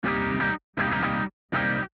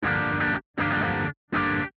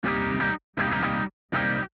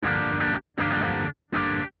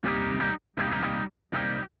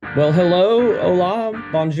Well, hello, hola,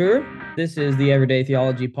 bonjour. This is the Everyday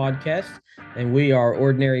Theology Podcast, and we are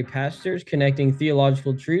ordinary pastors connecting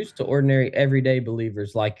theological truths to ordinary everyday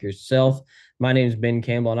believers like yourself. My name is Ben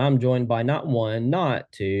Campbell, and I'm joined by not one,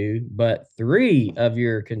 not two, but three of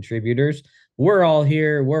your contributors. We're all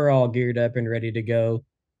here, we're all geared up and ready to go.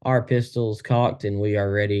 Our pistols cocked, and we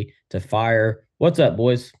are ready to fire. What's up,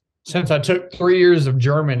 boys? Since I took 3 years of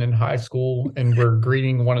German in high school and we're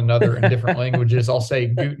greeting one another in different languages, I'll say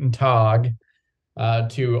Guten Tag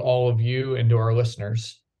to all of you and to our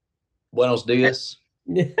listeners. Buenos dias.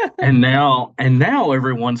 Yeah. And now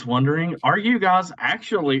everyone's wondering, are you guys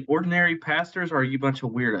actually ordinary pastors or are you a bunch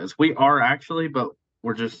of weirdos? We are actually, but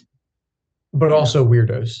we're just But also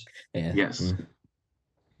weirdos. Yeah. yes,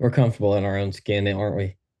 We're comfortable in our own skin, aren't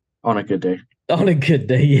we? on a good day. On a good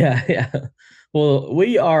day, yeah, yeah. Well,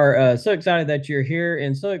 we are so excited that you're here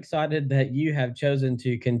and so excited that you have chosen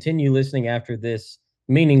to continue listening after this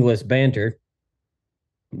meaningless banter.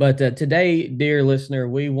 But today, dear listener,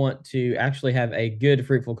 we want to actually have a good,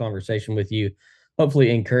 fruitful conversation with you,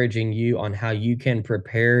 hopefully encouraging you on how you can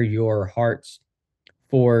prepare your hearts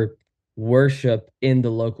for worship in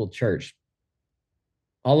the local church.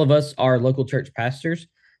 All of us are local church pastors,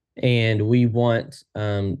 and we want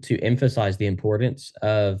to emphasize the importance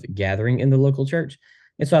of gathering in the local church.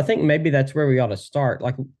 And so I think maybe that's where we ought to start.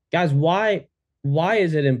 Like, guys, why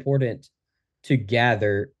is it important to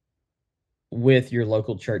gather with your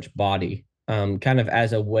local church body, kind of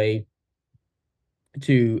as a way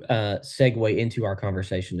to segue into our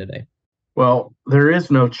conversation today? Well, there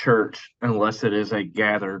is no church unless it is a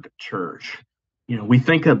gathered church. We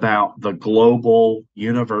think about the global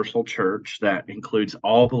universal church that includes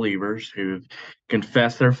all believers who've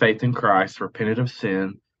confessed their faith in Christ, repented of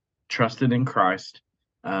sin, trusted in Christ,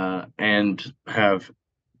 and have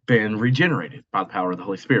been regenerated by the power of the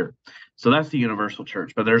Holy Spirit. So that's the universal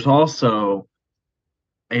church. But there's also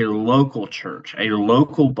a local church, a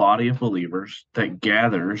local body of believers that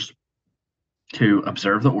gathers to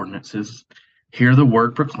observe the ordinances, hear the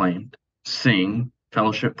word proclaimed, sing,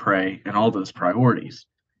 fellowship, pray, and all those priorities.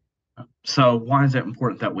 So, why is it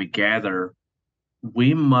important that we gather?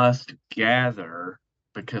 We must gather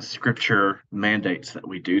because scripture mandates that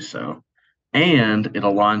we do so, and it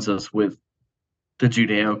aligns us with the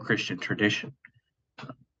Judeo Christian tradition.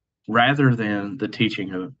 Rather than the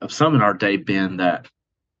teaching of some in our day being that,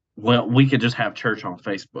 well, we could just have church on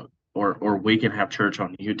Facebook or we can have church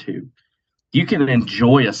on YouTube. You can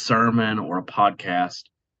enjoy a sermon or a podcast,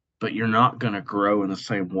 but you're not going to grow in the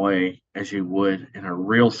same way as you would in a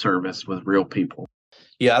real service with real people.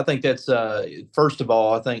 Yeah, I think that's first of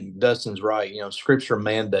all, I think Dustin's right. Scripture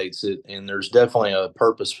mandates it, and there's definitely a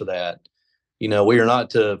purpose for that. We are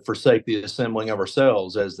not to forsake the assembling of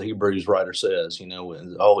ourselves, as the Hebrews writer says, and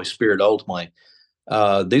the Holy Spirit ultimately.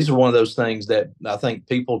 These are one of those things that I think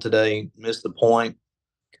people today miss the point.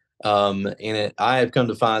 I have come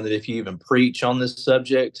to find that if you even preach on this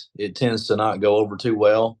subject, it tends to not go over too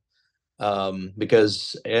well.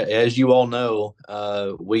 Because as you all know,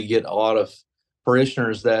 we get a lot of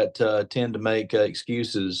parishioners that tend to make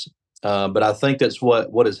excuses. But I think that's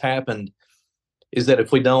what has happened is that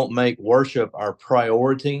if we don't make worship our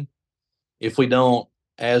priority, if we don't,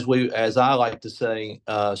 as I like to say,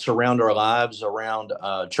 surround our lives around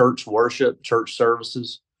church worship, church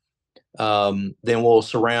services, then we'll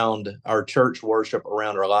surround our church worship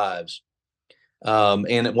around our lives.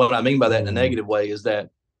 And what I mean by that in a negative way is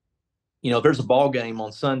that, if there's a ball game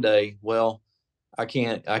on Sunday, well, I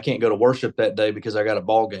can't go to worship that day because I got a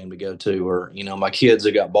ball game to go to, or my kids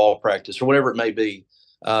have got ball practice or whatever it may be.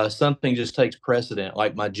 Something just takes precedent.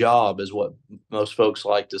 Like my job is what most folks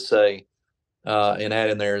like to say, and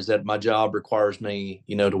add in there is that my job requires me,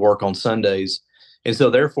 to work on Sundays. And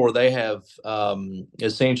so therefore they have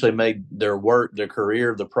essentially made their work, their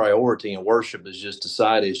career, the priority, and worship is just a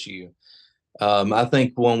side issue. I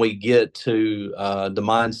think when we get to the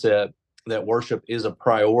mindset that worship is a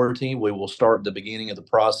priority, we will start the beginning of the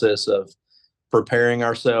process of preparing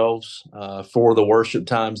ourselves for the worship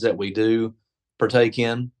times that we do partake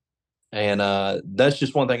in. And that's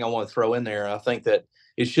just one thing I want to throw in there. I think that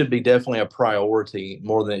it should be definitely a priority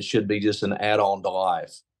more than it should be just an add-on to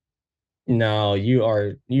life. No, you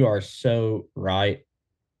are so right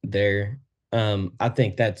there. I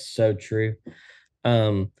think that's so true.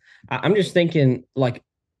 I'm just thinking like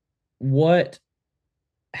what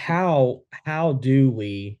how do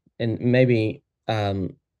we, and maybe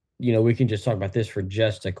we can just talk about this for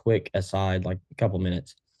just a quick aside, like a couple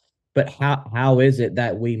minutes. But how is it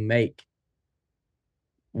that we make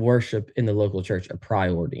worship in the local church a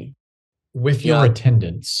priority? With your Yeah,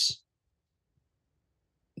 attendance.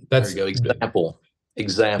 there That's you go. Example.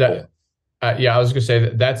 example. Yeah, I was gonna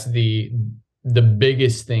say that's the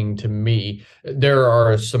biggest thing to me. There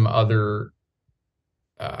are some other,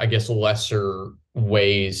 I guess, lesser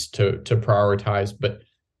ways to prioritize, but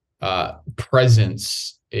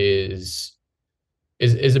presence is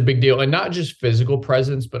a big deal, and not just physical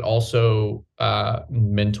presence, but also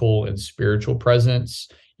mental and spiritual presence.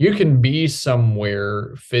 You can be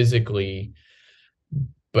somewhere physically,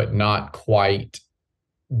 but not quite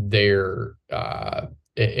there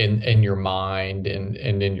in your mind and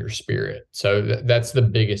in your spirit. So that's the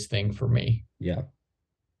biggest thing for me. Yeah.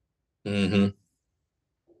 Hmm.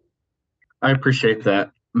 I appreciate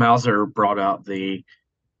that. Mauser brought out the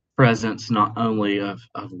presence not only of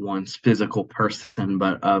one's physical person,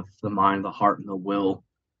 but of the mind, the heart, and the will,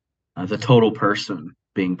 the total person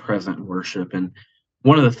being present in worship. And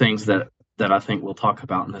one of the things that I think we'll talk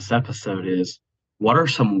about in this episode is what are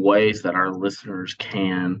some ways that our listeners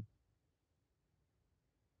can,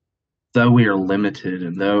 though we are limited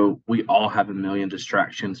and though we all have a million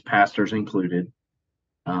distractions, pastors included,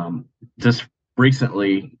 just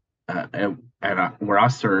recently where I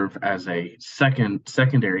serve as a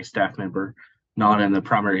secondary staff member, not in the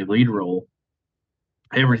primary lead role,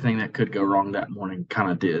 everything that could go wrong that morning kind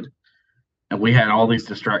of did. And we had all these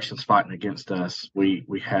distractions fighting against us. We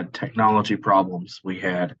had technology problems. We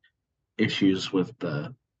had issues with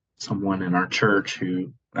someone in our church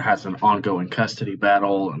who has an ongoing custody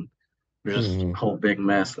battle, and just a whole big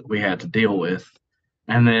mess that we had to deal with.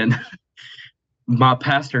 And then my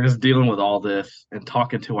pastor is dealing with all this and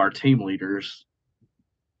talking to our team leaders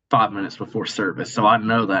 5 minutes before service. So I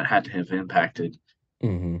know that had to have impacted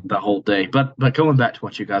the whole day. But going back to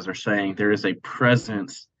what you guys are saying, there is a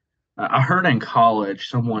presence. I heard in college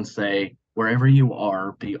someone say, wherever you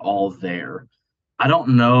are, be all there. I don't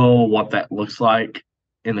know what that looks like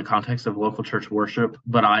in the context of local church worship,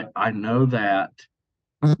 but I know that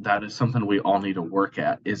that is something we all need to work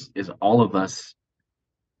at, is all of us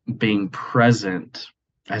being present,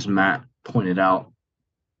 as Matt pointed out,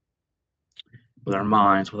 with our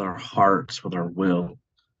minds, with our hearts, with our will.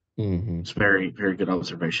 It's very, very good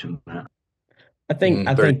observation, Matt. I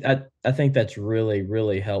think that's really,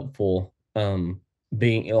 really helpful.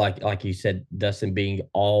 Being like you said, Dustin, being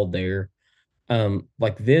all there.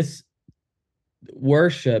 Like this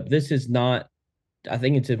worship, this is not, I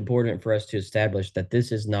think it's important for us to establish that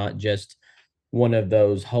this is not just one of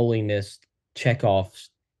those holiness checkoffs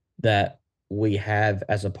that we have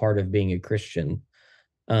as a part of being a Christian.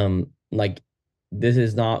 Like this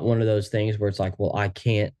is not one of those things where it's like, well, I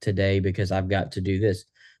can't today because I've got to do this.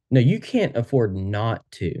 No, you can't afford not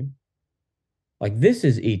to. Like this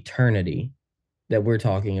is eternity that we're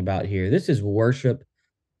talking about here. This is worship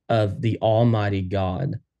of the Almighty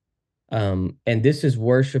God. And this is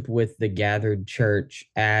worship with the gathered church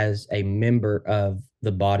as a member of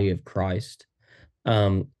the body of Christ.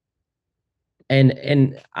 And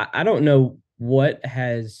I don't know what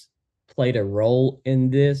has played a role in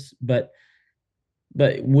this, but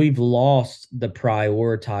we've lost the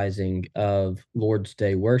prioritizing of Lord's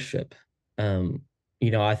Day worship.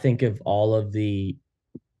 I think of all of the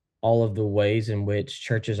ways in which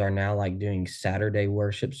churches are now like doing Saturday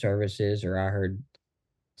worship services, or I heard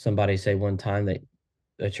somebody say one time that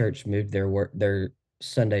a church moved their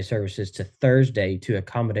Sunday services to Thursday to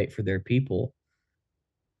accommodate for their people.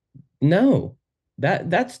 No,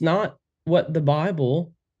 that's not what the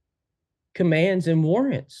Bible commands and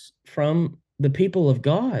warrants from the people of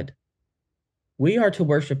God. We are to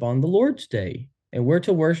worship on the Lord's Day, and we're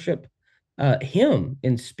to worship Him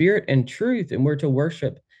in spirit and truth, and we're to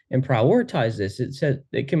worship and prioritize this. It says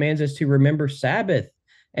it commands us to remember Sabbath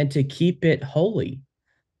and to keep it holy.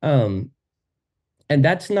 And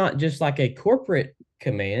that's not just like a corporate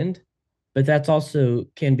command, but that's also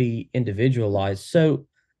can be individualized. So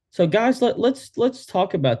guys, let's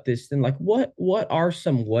talk about this then. Like what are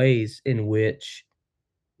some ways in which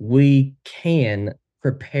we can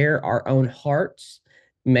prepare our own hearts,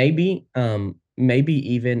 maybe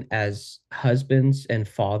even as husbands and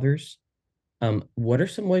fathers? What are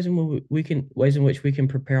some ways in which we can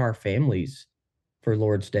prepare our families for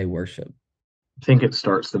Lord's Day worship? I think it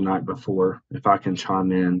starts the night before, if I can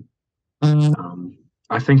chime in.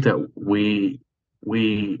 I think that we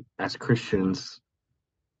as Christians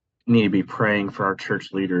need to be praying for our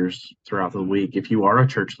church leaders throughout the week. If you are a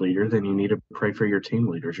church leader, then you need to pray for your team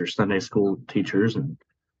leaders, your Sunday school teachers, and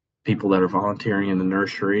people that are volunteering in the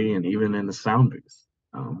nursery and even in the sound booth.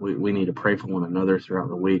 We need to pray for one another throughout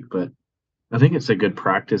the week. But I think it's a good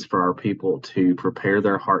practice for our people to prepare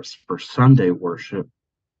their hearts for Sunday worship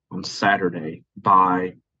on Saturday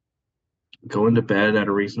by going to bed at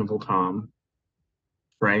a reasonable time,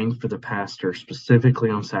 praying for the pastor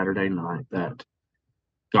specifically on Saturday night that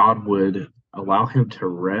God would allow him to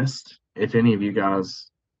rest. If any of you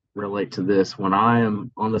guys relate to this, when I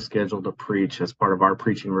am on the schedule to preach as part of our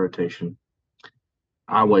preaching rotation,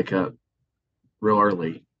 I wake up real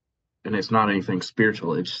early, and it's not anything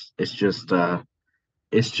spiritual. It's just that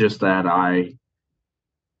I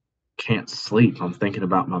can't sleep. I'm thinking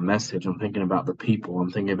about my message. I'm thinking about the people.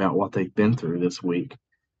 I'm thinking about what they've been through this week.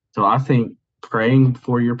 So I think praying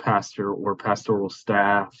for your pastor or pastoral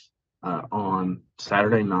staff on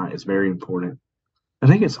Saturday night is very important. I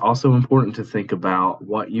think it's also important to think about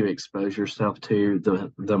what you expose yourself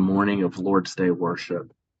to the morning of Lord's Day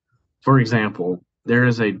worship. For example, there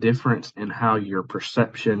is a difference in how your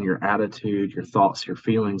perception, your attitude, your thoughts, your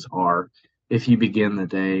feelings are if you begin the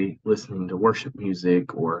day listening to worship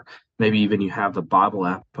music, or maybe even you have the Bible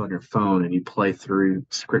app on your phone and you play through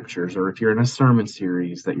scriptures, or if you're in a sermon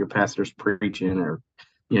series that your pastor's preaching, or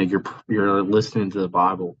you're listening to the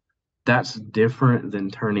Bible. That's different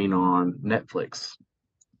than turning on Netflix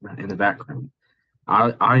in the background.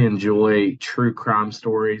 I enjoy true crime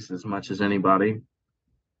stories as much as anybody,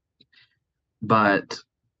 but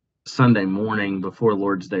Sunday morning before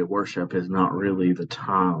Lord's Day worship is not really the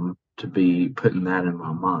time to be putting that in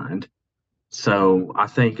my mind. So I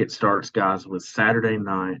think it starts, guys, with Saturday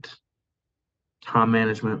night time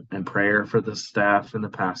management and prayer for the staff and the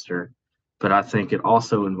pastor. But I think it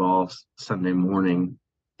also involves Sunday morning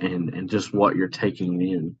and just what you're taking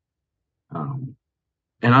in.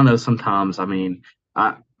 And I know sometimes,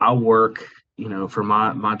 I work, for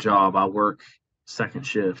my job, I work second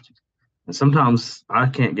shift. And sometimes I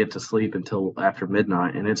can't get to sleep until after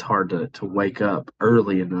midnight, and it's hard to wake up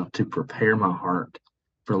early enough to prepare my heart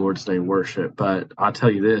for Lord's Day worship. But I'll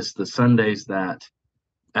tell you this, the Sundays that,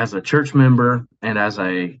 as a church member and as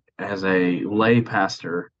a lay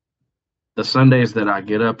pastor, the Sundays that I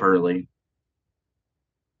get up early,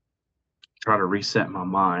 try to reset my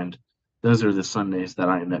mind, those are the Sundays that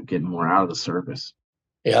I end up getting more out of the service.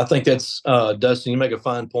 Yeah, I think that's Dustin, you make a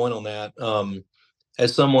fine point on that.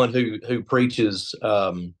 As someone who preaches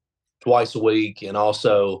twice a week and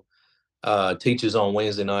also teaches on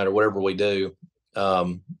Wednesday night or whatever we do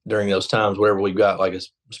during those times, wherever we've got like a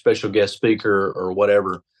special guest speaker or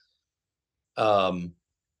whatever, I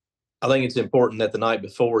think it's important that the night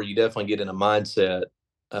before you definitely get in a mindset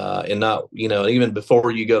and not, even before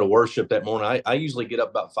you go to worship that morning. I usually get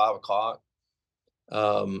up about 5:00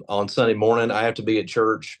 on Sunday morning. I have to be at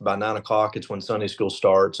church by 9:00. It's when Sunday school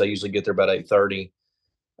starts. I usually get there about 8:30.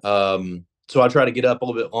 So I try to get up a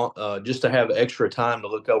little bit just to have extra time to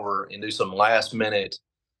look over and do some last minute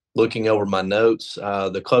looking over my notes.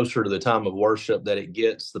 The closer to the time of worship that it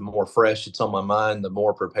gets, the more fresh it's on my mind, the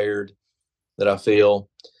more prepared that I feel.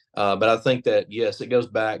 But I think that, yes, it goes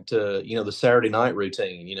back to, the Saturday night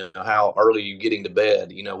routine, how early you're getting to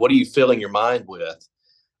bed, what are you filling your mind with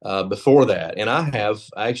before that? And I have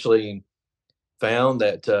actually found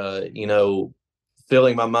that,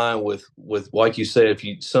 filling my mind with, like you said, if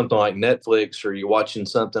you something like Netflix or you're watching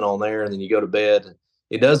something on there and then you go to bed,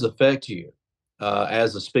 it does affect you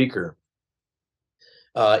as a speaker.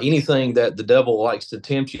 Anything that the devil likes to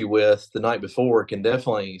tempt you with the night before can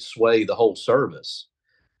definitely sway the whole service.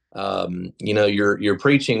 Your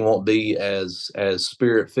preaching won't be as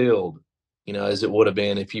spirit filled, as it would have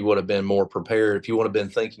been if you would have been more prepared, if you would have been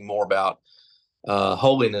thinking more about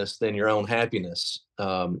holiness than your own happiness,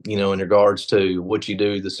 in regards to what you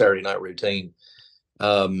do, the Saturday night routine.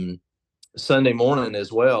 Sunday morning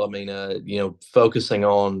as well. Focusing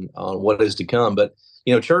on what is to come, but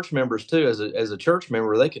church members too, as a church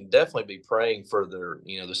member, they can definitely be praying for their,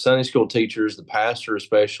 the Sunday school teachers, the pastor,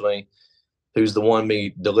 especially, who's the one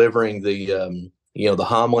delivering the, the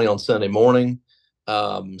homily on Sunday morning,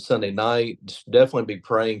 Sunday night. Just definitely be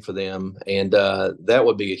praying for them. And that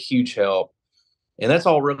would be a huge help. And that's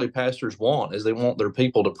all really pastors want, is they want their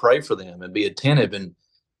people to pray for them and be attentive. And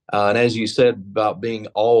as you said about being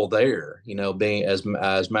all there, being as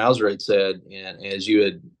Mauser had said, and as you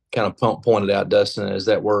had kind of pointed out, Dustin, is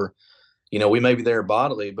that we may be there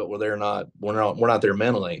bodily, but we're not there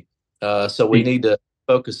mentally. So we need to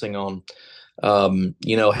focusing on,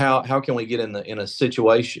 how can we get in a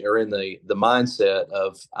situation or in the mindset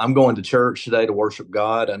of, I'm going to church today to worship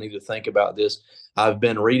God. I need to think about this. I've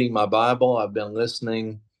been reading my Bible. I've been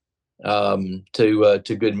listening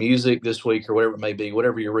to good music this week, or whatever it may be,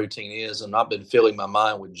 whatever your routine is, and not been filling my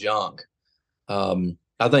mind with junk.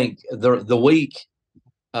 I think the week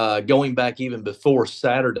going back even before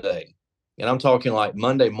Saturday, and I'm talking like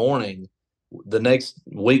Monday morning, the next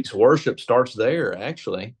week's worship starts there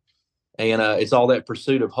actually. And it's all that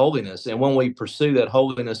pursuit of holiness. And when we pursue that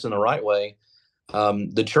holiness in the right way,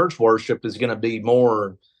 the church worship is going to be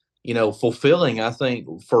more, fulfilling, I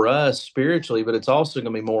think, for us spiritually, but it's also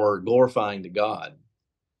going to be more glorifying to God.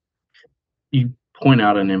 You point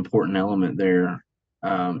out an important element there.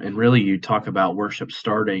 And really, you talk about worship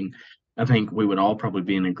starting. I think we would all probably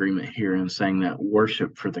be in agreement here in saying that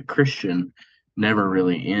worship for the Christian never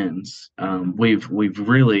really ends. We've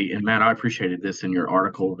really, and Matt, I appreciated this in your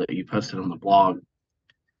article that you posted on the blog.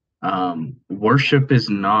 Worship is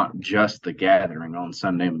not just the gathering on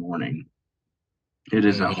Sunday morning. It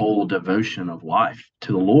is a whole devotion of life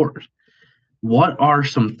to the Lord. What are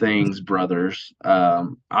some things, brothers?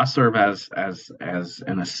 I serve as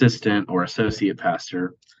an assistant or associate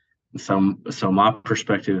pastor. So my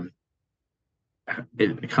perspective,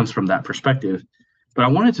 it comes from that perspective. But I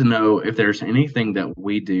wanted to know if there's anything that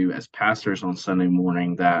we do as pastors on Sunday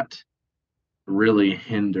morning that really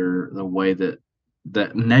hinder the way that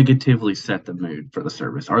negatively set the mood for the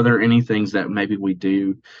service. Are there any things that maybe we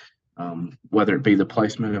do, whether it be the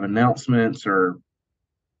placement of announcements or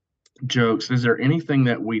jokes? Is there anything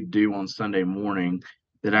that we do on Sunday morning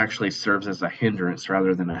that actually serves as a hindrance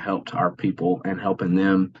rather than a help to our people and helping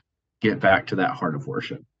them get back to that heart of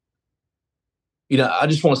worship? I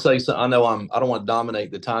just want to say something. I know I don't want to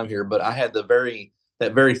dominate the time here, but I had that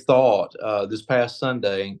very thought this past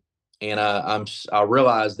Sunday, and I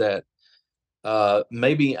realized that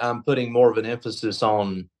maybe I'm putting more of an emphasis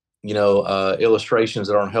on illustrations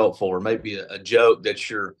that aren't helpful, or maybe a joke that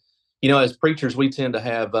you're, as preachers, we tend to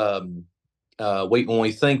have when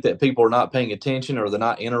we think that people are not paying attention or they're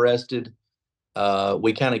not interested,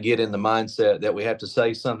 we kind of get in the mindset that we have to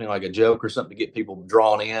say something like a joke or something to get people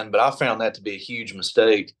drawn in. But I found that to be a huge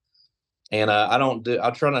mistake, and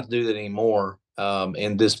I try not to do that anymore.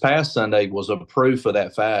 And this past Sunday was a proof of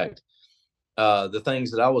that fact. The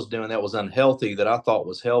things that I was doing that was unhealthy that I thought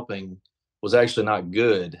was helping was actually not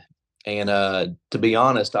good. And to be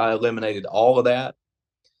honest, I eliminated all of that,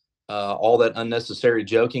 all that unnecessary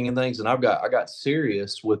joking and things. And I got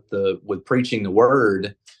serious with preaching the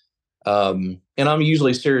word. And I'm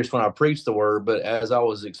usually serious when I preach the word, but as I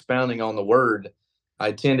was expounding on the word,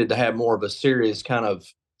 I tended to have more of a serious kind of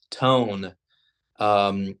tone,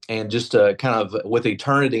 and just kind of with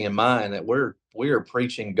eternity in mind, that we are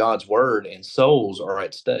preaching God's word and souls are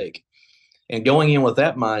at stake. And going in with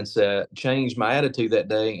that mindset changed my attitude that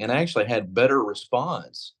day, and actually had better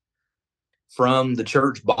response from the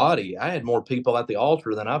church body. I had more people at the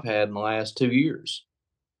altar than I've had in the last 2 years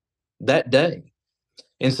that day.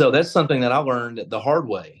 And so that's something that I learned the hard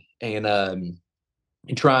way, and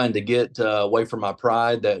trying to get away from my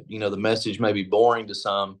pride that, the message may be boring to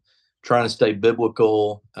some, trying to stay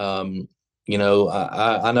biblical. I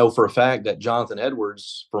know for a fact that Jonathan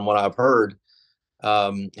Edwards, from what I've heard,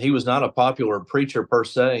 he was not a popular preacher per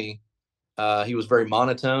se. He was very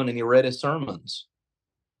monotone, and he read his sermons.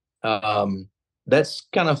 That's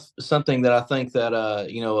kind of something that I think that,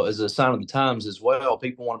 is a sign of the times as well.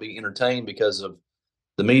 People want to be entertained because of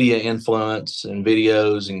the media influence and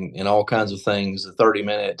videos and all kinds of things, the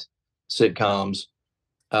 30-minute sitcoms.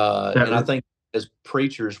 And I think as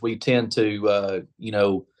preachers, we tend to,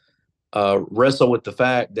 wrestle with the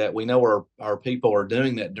fact that we know our people are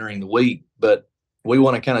doing that during the week, but we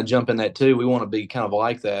want to kind of jump in that too. We want to be kind of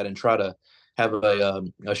like that and try to have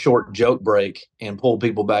a short joke break and pull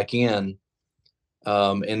people back in.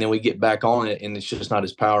 And then we get back on it, and it's just not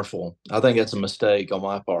as powerful. I think that's a mistake on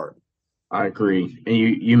my part. I agree. And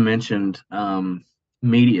you mentioned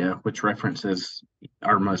media, which references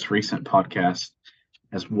our most recent podcast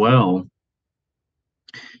as well.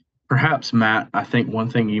 Perhaps, Matt, I think one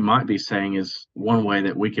thing you might be saying is one way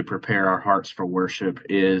that we could prepare our hearts for worship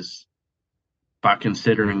is by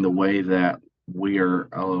considering the way that we are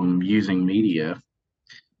using media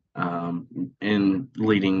in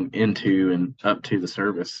leading into and up to the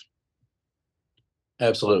service.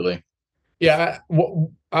 Absolutely. Yeah,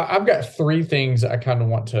 I've got three things I kind of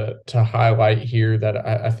want to highlight here that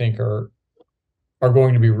I think are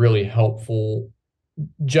going to be really helpful,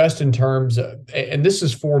 just in terms of, and this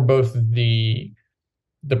is for both the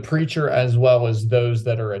preacher as well as those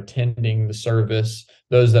that are attending the service,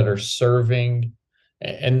 those that are serving.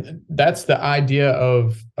 And that's the idea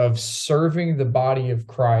of serving the body of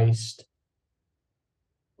Christ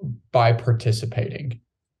by participating.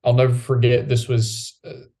 I'll never forget, this was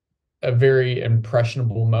a very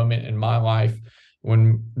impressionable moment in my life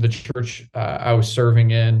when the church I was serving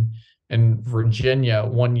in Virginia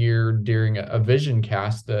one year during a vision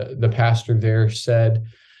cast, the pastor there said,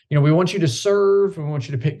 we want you to serve. We want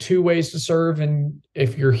you to pick 2 ways to serve. And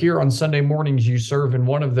if you're here on Sunday mornings, you serve in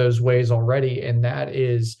one of those ways already, and that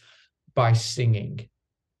is by singing.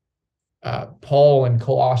 Paul in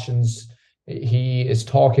Colossians he is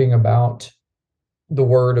talking about the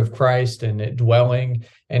word of Christ and it dwelling.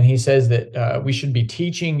 And he says that we should be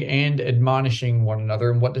teaching and admonishing one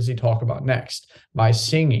another. And what does he talk about next? By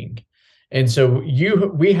singing. And so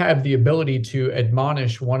we have the ability to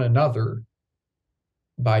admonish one another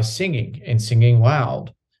by singing and singing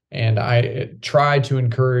loud. And I try to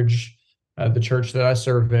encourage the church that I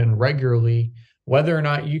serve in regularly, whether or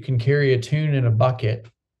not you can carry a tune in a bucket,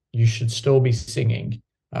 you should still be singing.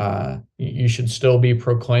 You should still be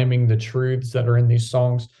proclaiming the truths that are in these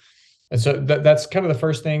songs. And so that's kind of the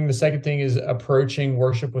first thing. The second thing is approaching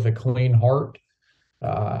worship with a clean heart.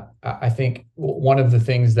 I think one of the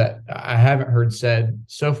things that I haven't heard said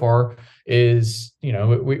so far is,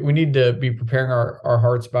 we need to be preparing our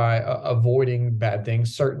hearts by avoiding bad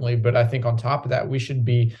things, certainly. But I think on top of that, we should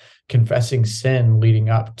be confessing sin leading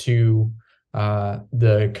up to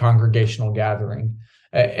the congregational gathering.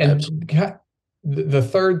 And the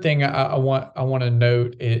third thing I want to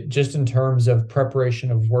note, just in terms of preparation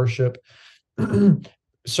of worship,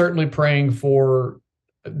 certainly praying for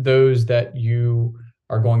those that you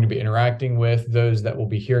are going to be interacting with, those that will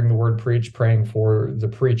be hearing the word preached, praying for the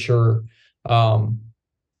preacher.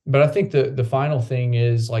 But I think the final thing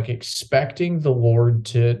is like expecting the Lord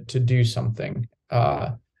to do something.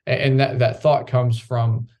 And that thought comes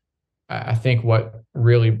from, I think, what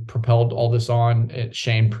really propelled all this on.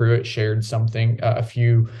 Shane Pruitt shared a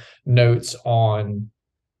few notes on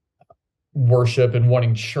worship and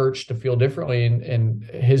wanting church to feel differently. And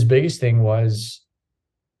his biggest thing was,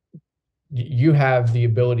 you have the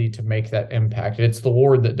ability to make that impact. It's the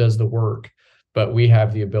Lord that does the work, but we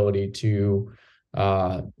have the ability to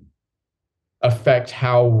affect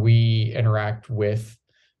how we interact with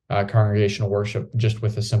congregational worship just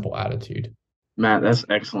with a simple attitude. Matt, that's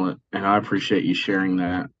excellent, and I appreciate you sharing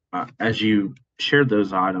that. As you shared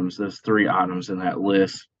those items, those 3 items in that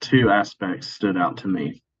list, 2 aspects stood out to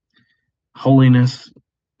me: holiness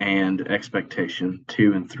and expectation,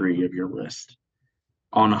 2 and 3 of your list.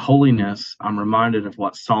 On holiness, I'm reminded of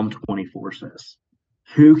what Psalm 24 says.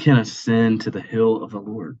 Who can ascend to the hill of the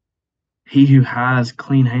Lord? He who has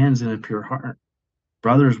clean hands and a pure heart.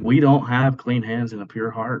 Brothers, we don't have clean hands and a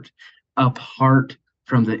pure heart apart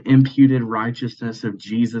from the imputed righteousness of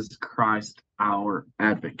Jesus Christ, our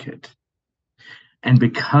advocate. And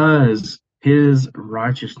because his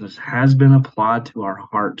righteousness has been applied to our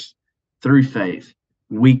hearts through faith,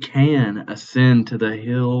 we can ascend to the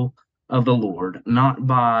hill of the Lord, not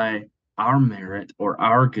by our merit or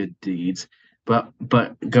our good deeds, but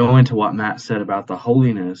go into what Matt said about the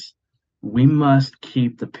holiness. We must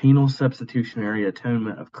keep the penal substitutionary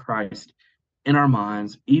atonement of Christ in our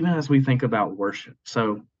minds, even as we think about worship.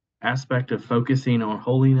 So, aspect of focusing on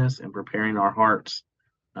holiness and preparing our hearts.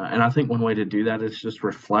 And I think one way to do that is just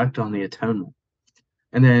reflect on the atonement.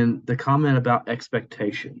 And then the comment about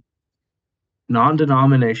expectation.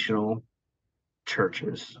 Non-denominational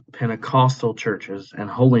churches, Pentecostal churches, and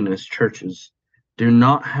holiness churches do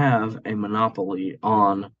not have a monopoly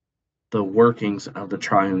on the workings of the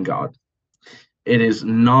triune God. It is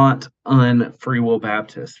not Free Will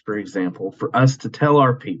Baptist, for example, for us to tell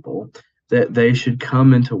our people that they should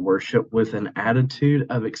come into worship with an attitude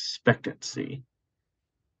of expectancy.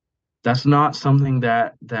 That's not something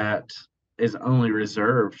that is only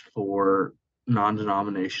reserved for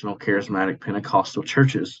non-denominational, charismatic, Pentecostal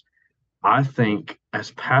churches. I think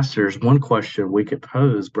as pastors, one question we could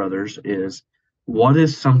pose, brothers, is what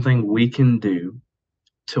is something we can do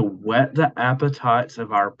to whet the appetites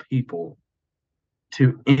of our people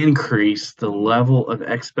to increase the level of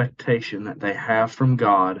expectation that they have from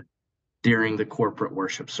God during the corporate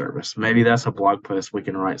worship service? Maybe that's a blog post we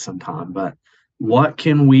can write sometime, but what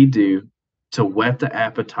can we do to whet the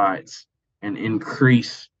appetites and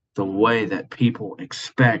increase the way that people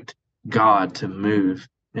expect God to move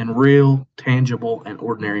in real, tangible, and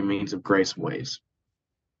ordinary means of grace ways?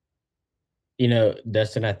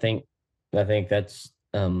 Dustin, I think that's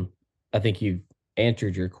I think you've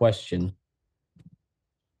answered your question,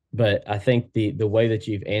 but I think the way that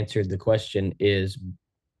you've answered the question is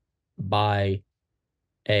by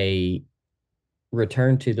a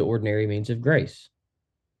return to the ordinary means of grace,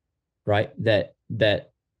 right? That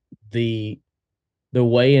the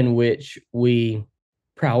way in which we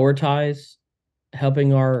prioritize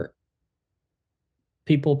helping our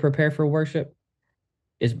people prepare for worship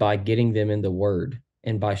is by getting them in the Word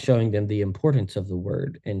and by showing them the importance of the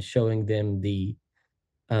Word and showing them the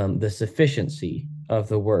sufficiency of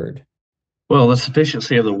the Word. Well, the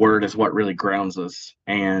sufficiency of the Word is what really grounds us.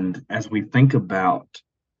 And as we think about,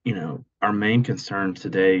 our main concern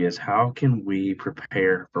today is how can we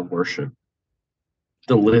prepare for worship?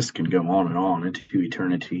 The list can go on and on into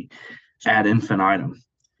eternity. ad infinitum.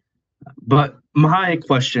 But my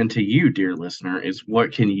question to you, dear listener, is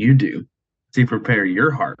what can you do to prepare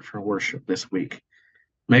your heart for worship this week?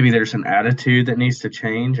 Maybe there's an attitude that needs to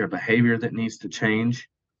change, a behavior that needs to change.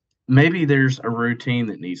 Maybe there's a routine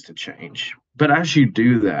that needs to change. But as you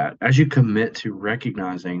do that, as you commit to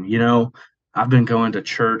recognizing, I've been going to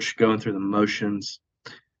church, going through the motions,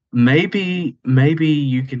 maybe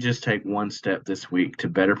you could just take one step this week to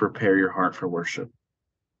better prepare your heart for worship.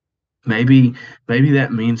 Maybe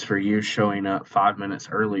that means for you showing up 5 minutes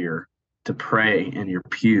earlier to pray in your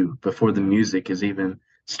pew before the music is even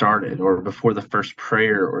started, or before the first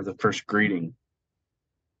prayer or the first greeting.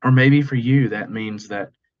 Or maybe for you that means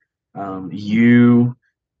that you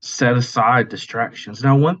set aside distractions.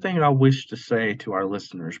 Now, one thing I wish to say to our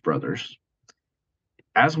listeners, brothers,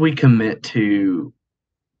 as we commit to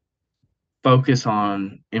focus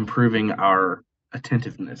on improving our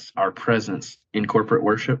attentiveness, our presence in corporate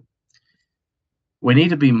worship, we need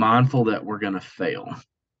to be mindful that we're going to fail.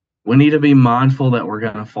 We need to be mindful that we're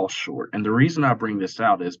going to fall short. And the reason I bring this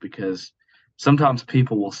out is because sometimes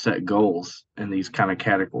people will set goals in these kind of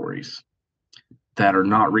categories that are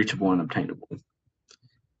not reachable and obtainable.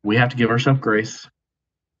 We have to give ourselves grace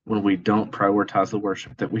when we don't prioritize the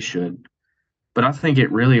worship that we should. But I think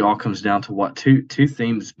it really all comes down to what two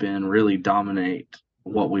themes been really dominate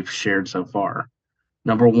what we've shared so far.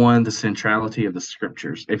 Number one, the centrality of the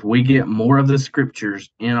scriptures. If we get more of the scriptures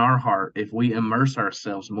in our heart, if we immerse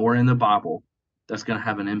ourselves more in the Bible, that's going to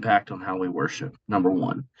have an impact on how we worship, number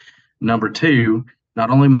one. Number two, not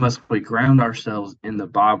only must we ground ourselves in the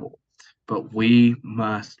Bible, but we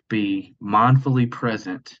must be mindfully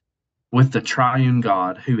present with the triune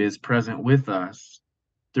God who is present with us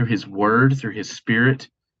through his word, through his spirit,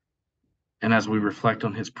 and as we reflect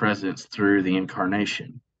on his presence through the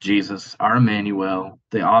incarnation. Jesus, our Emmanuel,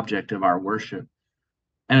 the object of our worship.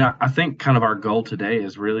 And I think kind of our goal today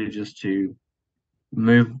is really just to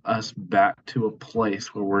move us back to a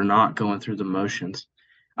place where we're not going through the motions.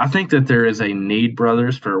 I think that there is a need,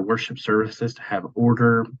 brothers, for worship services to have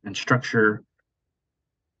order and structure.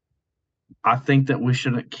 I think that we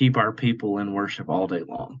shouldn't keep our people in worship all day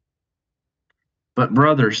long. But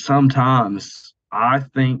brothers, sometimes I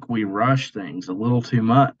think we rush things a little too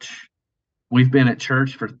much. We've been at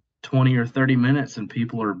church for 20 or 30 minutes and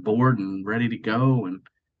people are bored and ready to go.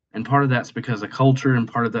 And part of that's because of culture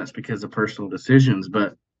and part of that's because of personal decisions.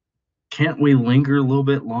 But can't we linger a little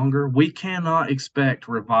bit longer? We cannot expect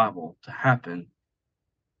revival to happen.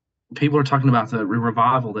 People are talking about the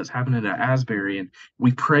revival that's happening at Asbury, and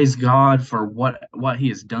we praise God for what he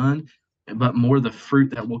has done, but more the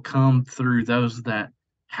fruit that will come through those that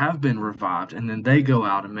have been revived, and then they go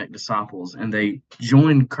out and make disciples and they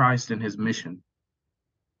join Christ in his mission.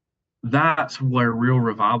 That's where real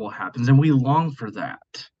revival happens, and we long for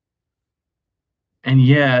that. And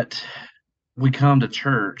yet we come to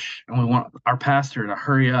church and we want our pastor to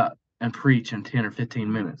hurry up and preach in 10 or 15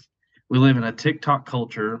 minutes. We live in a TikTok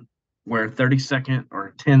culture where 30-second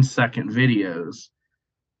or 10-second videos,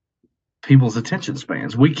 people's attention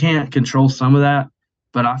spans. We can't control some of that.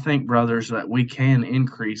 But I think, brothers, that we can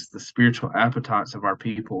increase the spiritual appetites of our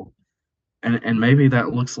people. And maybe that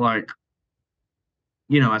looks like,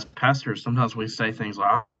 as pastors, sometimes we say things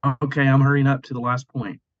like, oh, okay, I'm hurrying up to the last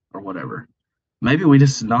point or whatever. Maybe we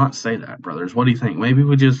just not say that, brothers. What do you think? Maybe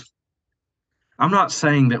I'm not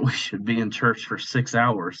saying that we should be in church for 6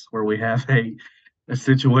 hours where we have a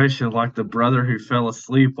situation like the brother who fell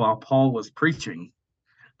asleep while Paul was preaching.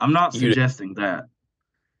 I'm not suggesting that.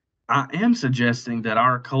 I am suggesting that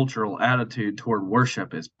our cultural attitude toward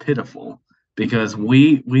worship is pitiful because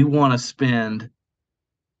we want to spend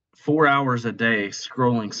 4 hours a day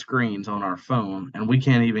scrolling screens on our phone, and we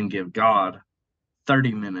can't even give God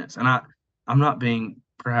 30 minutes. And I'm not being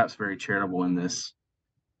perhaps very charitable in this,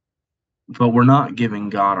 but we're not giving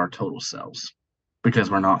God our total selves because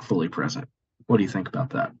we're not fully present. What do you think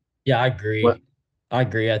about that? Yeah, I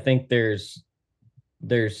agree. I think there's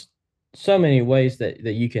so many ways that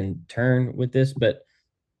you can turn with this, but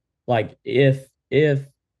like if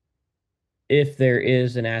there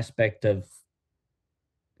is an aspect of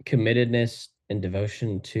committedness and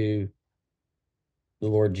devotion to the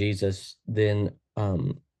Lord Jesus, then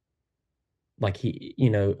like he,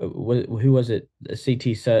 who was it?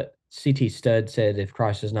 C.T. Studd said, if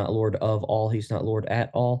Christ is not Lord of all, he's not Lord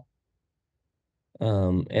at all.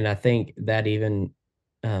 And I think that even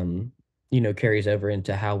carries over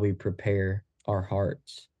into how we prepare our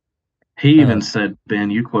hearts. He even said, Ben,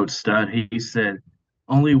 you quote Studd, he said,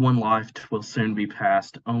 only one life will soon be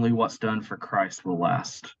past. Only what's done for Christ will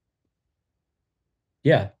last.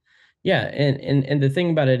 Yeah. Yeah. And the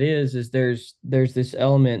thing about it is there's this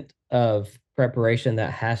element of preparation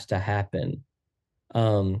that has to happen.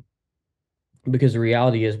 Because the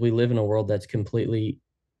reality is we live in a world that's completely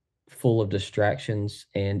full of distractions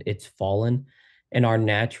and it's fallen. And our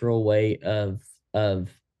natural way of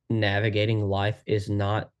navigating life is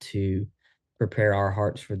not to prepare our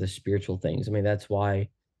hearts for the spiritual things. I mean, that's why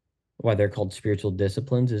they're called spiritual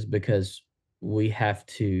disciplines, is because we have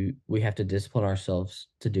to discipline ourselves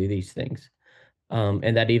to do these things.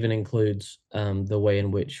 And that even includes the way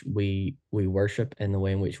in which we worship, and the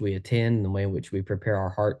way in which we attend, and the way in which we prepare our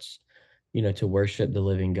hearts, to worship the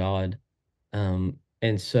living God.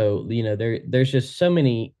 And so, there's just so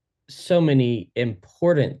many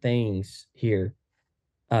important things here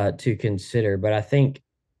to consider. But I think,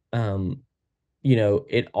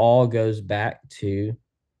 it all goes back to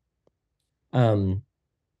um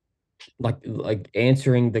like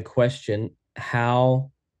answering the question,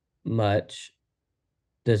 how much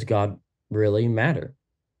does God really matter?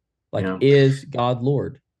 Like, Yeah. is God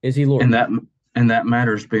Lord? Is he Lord? And that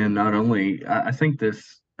matters, Ben. Not only, I think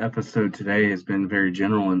this episode today has been very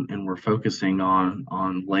general, and we're focusing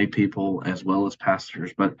on lay people as well as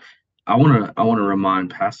pastors. But I want to remind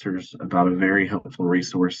pastors about a very helpful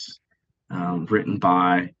resource written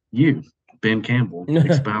by you, Ben Campbell,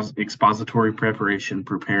 Expository Preparation: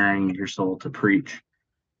 Preparing Your Soul to Preach.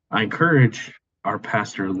 I encourage our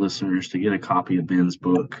pastor listeners to get a copy of Ben's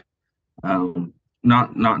book.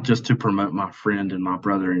 Not just to promote my friend and my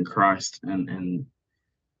brother in Christ, and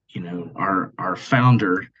our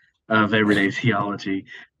founder of Everyday Theology,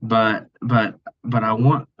 but I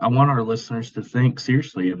want our listeners to think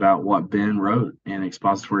seriously about what Ben wrote in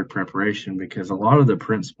Expository Preparation, because a lot of the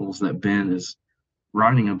principles that Ben is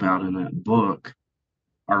writing about in that book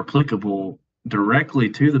are applicable directly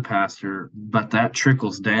to the pastor, but that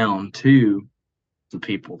trickles down to the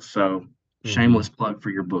people. So shameless plug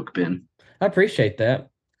for your book, Ben. I appreciate that.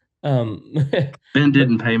 Ben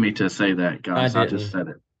didn't pay me to say that, guys. I just didn't. said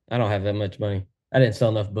it. I don't have that much money. I didn't sell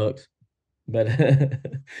enough books. But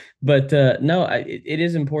but no, it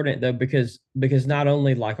is important though, because not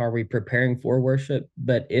only like are we preparing for worship,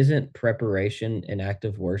 but isn't preparation an act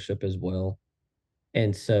of worship as well?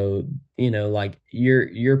 And so, like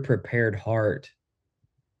your prepared heart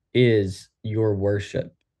is your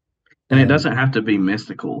worship. And it doesn't have to be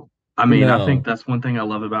mystical. I mean, I think No. that's one thing I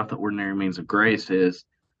love about the Ordinary Means of Grace is,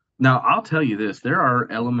 now I'll tell you this, there are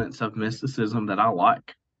elements of mysticism that I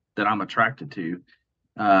like, that I'm attracted to.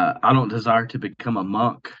 I don't desire to become a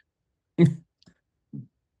monk,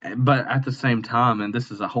 but at the same time, and this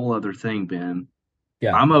is a whole other thing, Ben,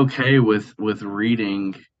 Yeah. I'm okay with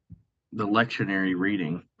reading the lectionary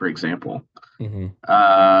reading, for example.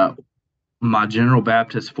 My General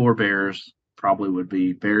Baptist forebears probably would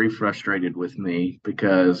be very frustrated with me,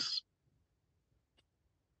 because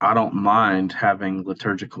I don't mind having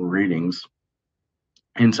liturgical readings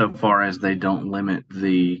insofar as they don't limit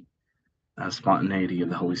the spontaneity of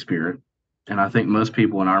the Holy Spirit. And I think most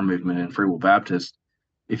people in our movement in Free Will Baptist,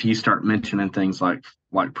 if you start mentioning things like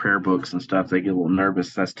prayer books and stuff, they get a little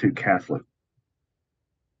nervous. That's too Catholic,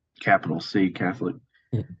 capital C, Catholic.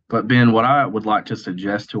 But Ben, what I would like to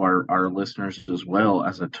suggest to our listeners as well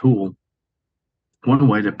as a tool, one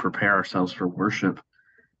way to prepare ourselves for worship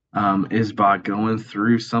is by going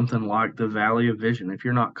through something like the Valley of Vision. If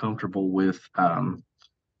you're not comfortable with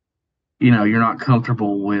you're not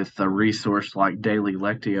comfortable with a resource like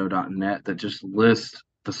dailylectio.net that just lists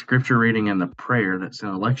the scripture reading and the prayer that's in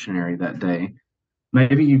a lectionary that day,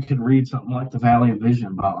 maybe you could read something like The Valley of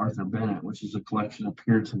Vision by Arthur Bennett, which is a collection of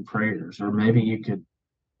Puritan prayers. Or maybe you could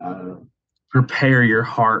prepare your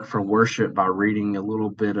heart for worship by reading a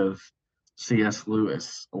little bit of C.S.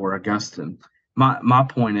 Lewis or Augustine. My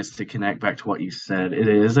point is to connect back to what you said. It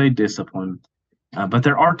is a discipline. But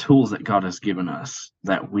there are tools that God has given us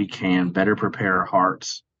that we can better prepare our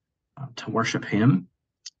hearts to worship Him.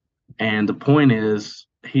 And the point is,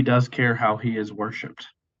 He does care how He is worshiped,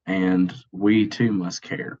 and we too must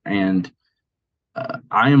care. And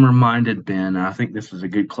I am reminded, Ben, and I think this is a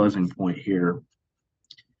good closing point here.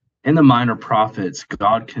 In the Minor Prophets,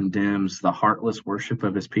 God condemns the heartless worship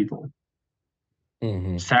of His people.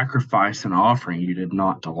 Sacrifice and offering you did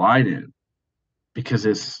not delight in, because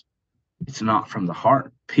it's not from the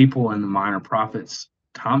heart. People in the Minor Prophets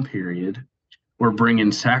time period were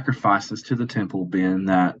bringing sacrifices to the temple, Ben,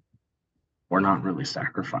 that were not really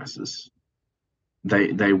sacrifices.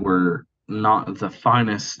 They were not the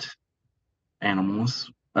finest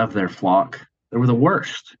animals of their flock. They were the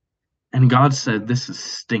worst. And God said, this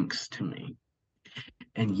stinks to me.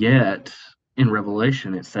 And yet, in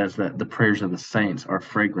Revelation, it says that the prayers of the saints are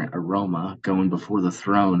fragrant aroma going before the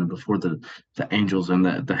throne and before the angels and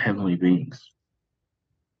the heavenly beings.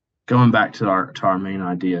 going back to our main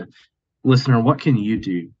idea, listener, what can you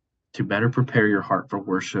do to better prepare your heart for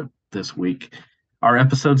worship this week? Our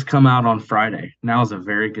episodes come out on Friday. Now is a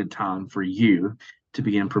very good time for you to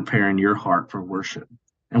begin preparing your heart for worship.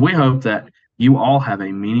 And we hope that you all have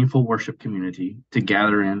a meaningful worship community to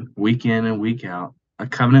gather in and week out, a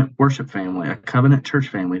covenant worship family, a covenant church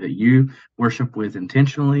family that you worship with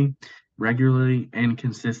intentionally, regularly, and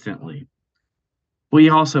consistently. We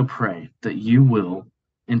also pray that you will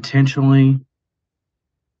intentionally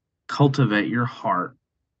cultivate your heart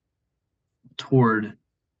toward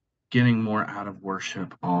getting more out of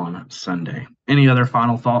worship on Sunday. Any other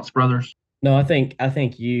final thoughts, brothers? No, I think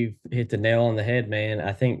you've hit the nail on the head, man.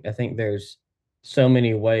 I think there's so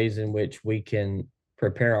many ways in which we can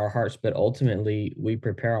prepare our hearts, but ultimately we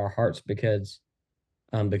prepare our hearts because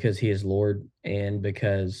he is Lord, and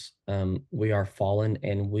because we are fallen,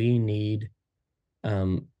 and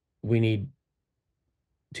um we need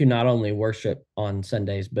to not only worship on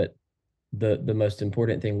Sundays, but the most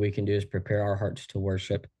important thing we can do is prepare our hearts to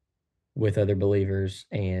worship with other believers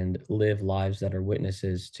and live lives that are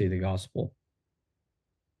witnesses to the gospel.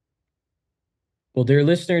 Well, dear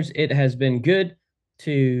listeners, it has been good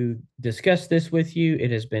to discuss this with you.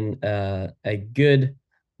 It has been a good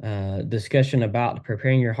discussion about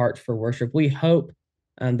preparing your hearts for worship. We hope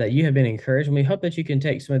that you have been encouraged, and we hope that you can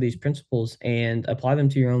take some of these principles and apply them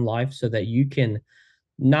to your own life so that you can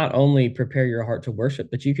not only prepare your heart to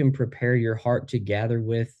worship, but you can prepare your heart to gather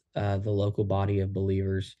with the local body of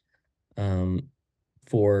believers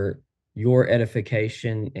for your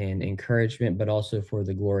edification and encouragement, but also for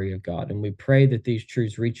the glory of God. And we pray that these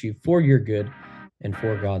truths reach you for your good and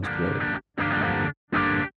for God's glory.